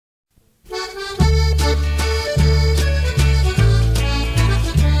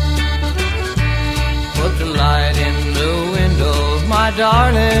my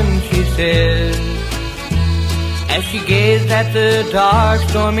darling, she said, as she gazed at the dark,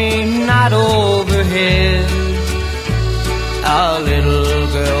 stormy night overhead. A little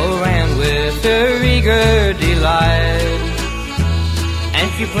girl ran with her eager delight,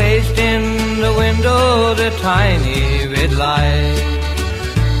 and she placed in the window the tiny red light.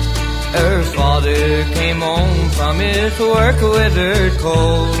 Her father came home from his work withered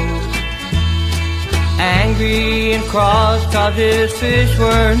cold, angry and cross 'cause his fish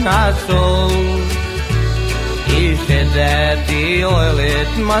were not sold. He said that the oil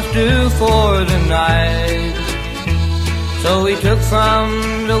it must do for the night, so he took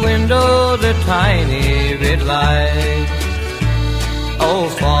from the window the tiny red light. Oh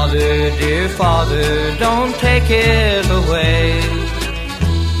father, dear father, don't take it away.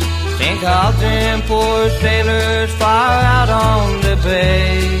 Think of them poor sailors far out on the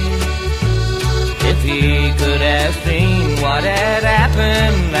bay. If he could have seen what had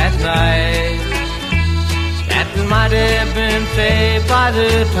happened that night, that might have been saved by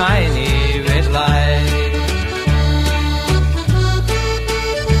the tiny red light.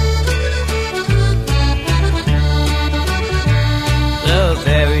 The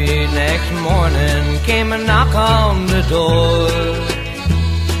very next morning came a knock on the door.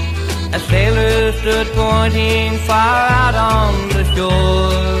 A sailor stood pointing far out on the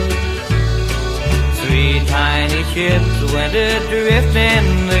shore. 3 tiny ships went adrift in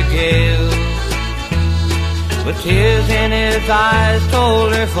the gale. With tears in his eyes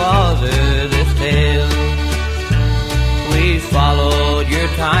told her father this tale. We followed your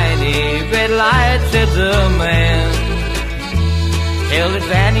tiny red light, said the man, till it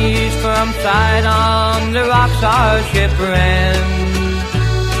vanished from sight on the rocks our ship ran.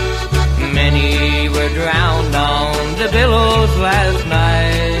 Many were drowned on the billows last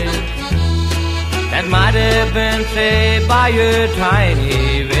night, that might have been saved by your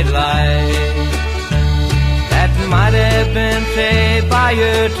tiny red light. That might have been saved by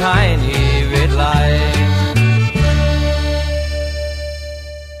your tiny red light.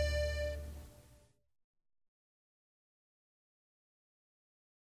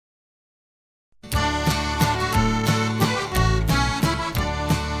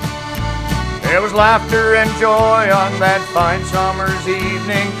 There was laughter and joy on that fine summer's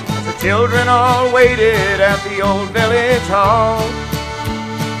evening, as the children all waited at the old village hall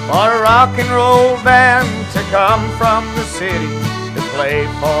for a rock and roll band to come from the city to play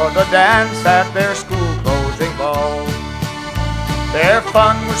for the dance at their school closing ball. Their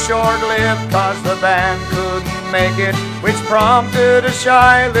fun was short-lived 'cause the band couldn't make it, which prompted a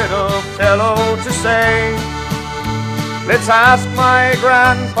shy little fellow to say, let's ask my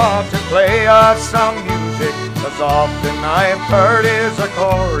grandpa to play us some music, 'cause often I've heard his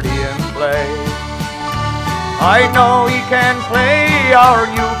accordion play. I know he can play our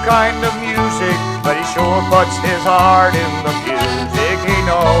new kind of music, but he sure puts his heart in the music he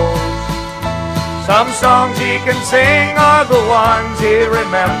knows. Some songs he can sing are the ones he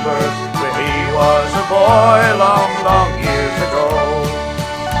remembers when he was a boy long, long years ago.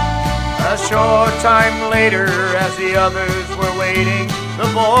 A short time later, as the others were waiting, the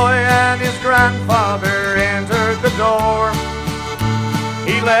boy and his grandfather entered the door.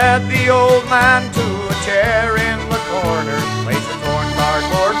 He led the old man to a chair in the corner, placed a torn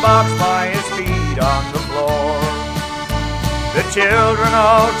cardboard box by his feet on the floor. The children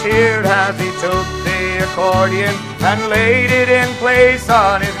all cheered as he took the accordion and laid it in place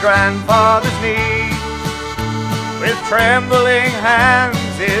on his grandfather's knee. With trembling hands,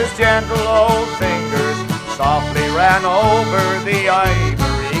 his gentle old fingers softly ran over the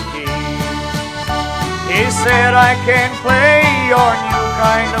ivory keys. He said, I can play your new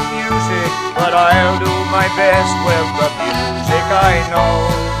kind of music, but I'll do my best with the music I know.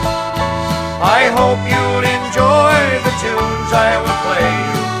 I hope you'll enjoy the tunes I will play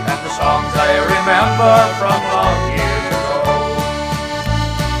you, and the songs I remember from long years ago.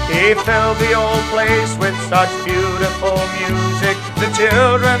 He filled the old place with such beautiful music, the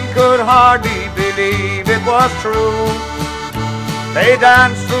children could hardly believe it was true. They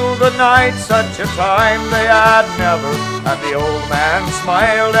danced through the night, such a time they had never, and the old man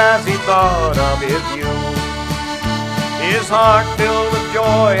smiled as he thought of his youth. His heart filled with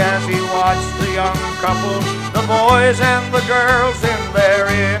joy as he watched the young couple, the boys and the girls in their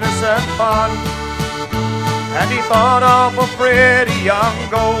innocent fun. And he thought of a pretty young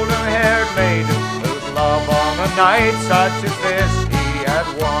golden-haired maiden whose love on a night such as this he had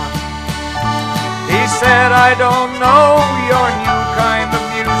won. He said, I don't know your new kind of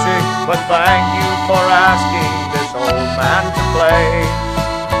music, but thank you for asking this old man to play.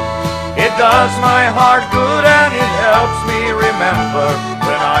 It does my heart good and it helps me remember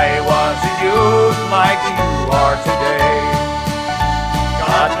when I was a youth like you are today.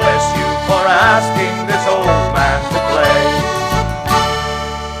 God bless you for asking this old man to play.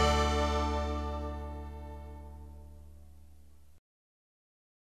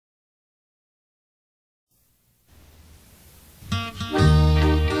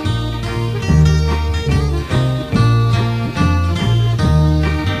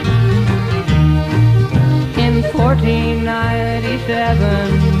 In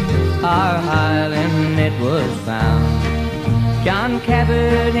 1497, our Highland it was found. John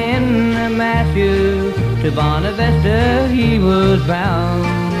Cabot in Matthew, to Bonavista he was bound.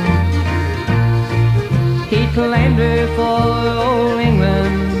 He claimed her for old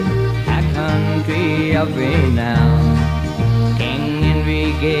England, a country of renown. King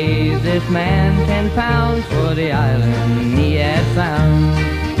Henry gave this man 10 pounds for the island he had found.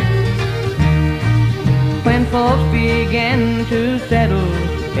 When folks began to settle,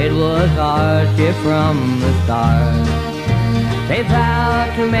 it was hardship from the start. They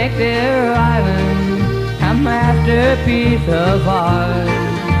vowed to make their island a masterpiece of art.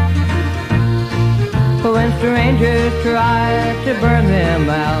 But when strangers tried to burn them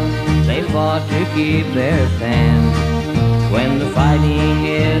out, they fought to keep their stand. When the fighting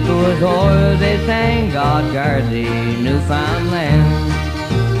it was o'er, they sang, God guard thee, Newfoundland.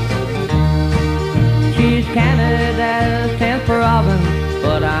 She's Canada's 10th province,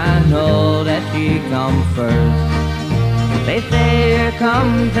 but I know that she comes first. They say here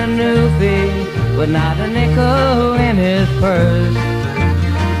comes a Newfie with not a nickel in his purse.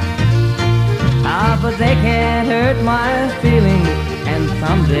 Ah, but they can't hurt my feelings, and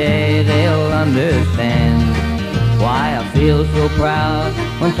someday they'll understand why I feel so proud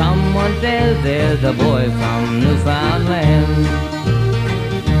when someone says there's a boy from Newfoundland.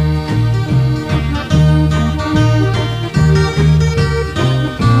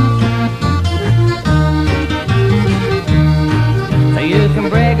 You can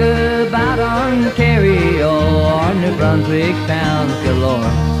brag about Ontario or New Brunswick towns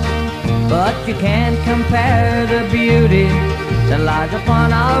galore, but you can't compare the beauty that lies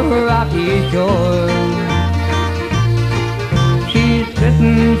upon our rocky shore. She's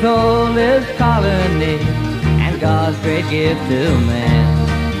Britain's oldest colony and God's great gift to man.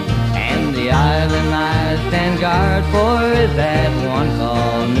 And the island I stand guard for is that one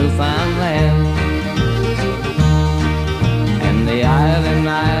called Newfoundland. The island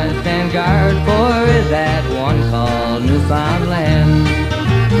I stand guard for is that one called Newfoundland.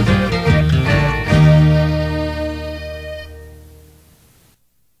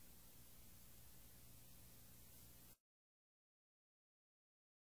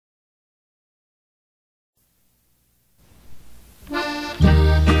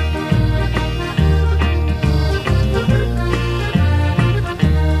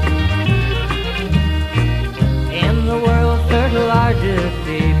 Largest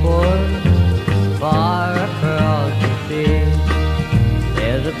seaport, far across the sea,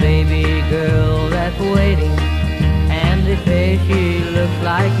 there's a baby girl that's waiting, and they say she looks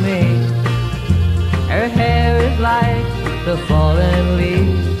like me. Her hair is like the fallen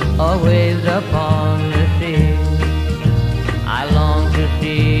leaves or waves upon the sea. I long to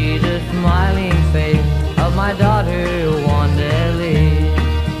see the smiling face of my daughter Wanda Lee.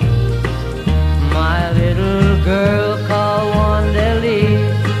 My little girl called Wanda Lee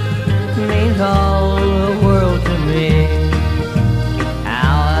means all the world to me.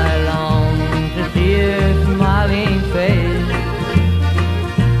 How I long to see her smiling face.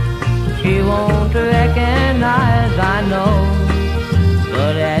 She won't recognize, I know,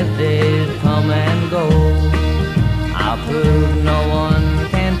 but as days come and go, I'll prove no one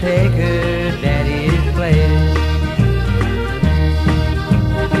can take her daddy's place.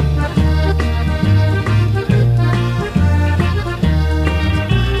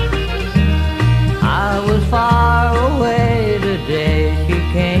 Far away the day she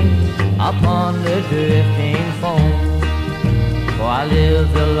came upon the drifting foam. For I live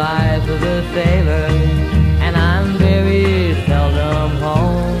the life of a sailor, and I'm very seldom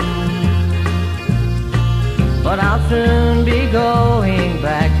home. But I'll soon be going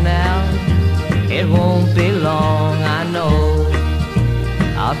back now. It won't be long, I know.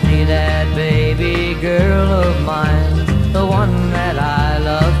 I'll see that baby girl of mine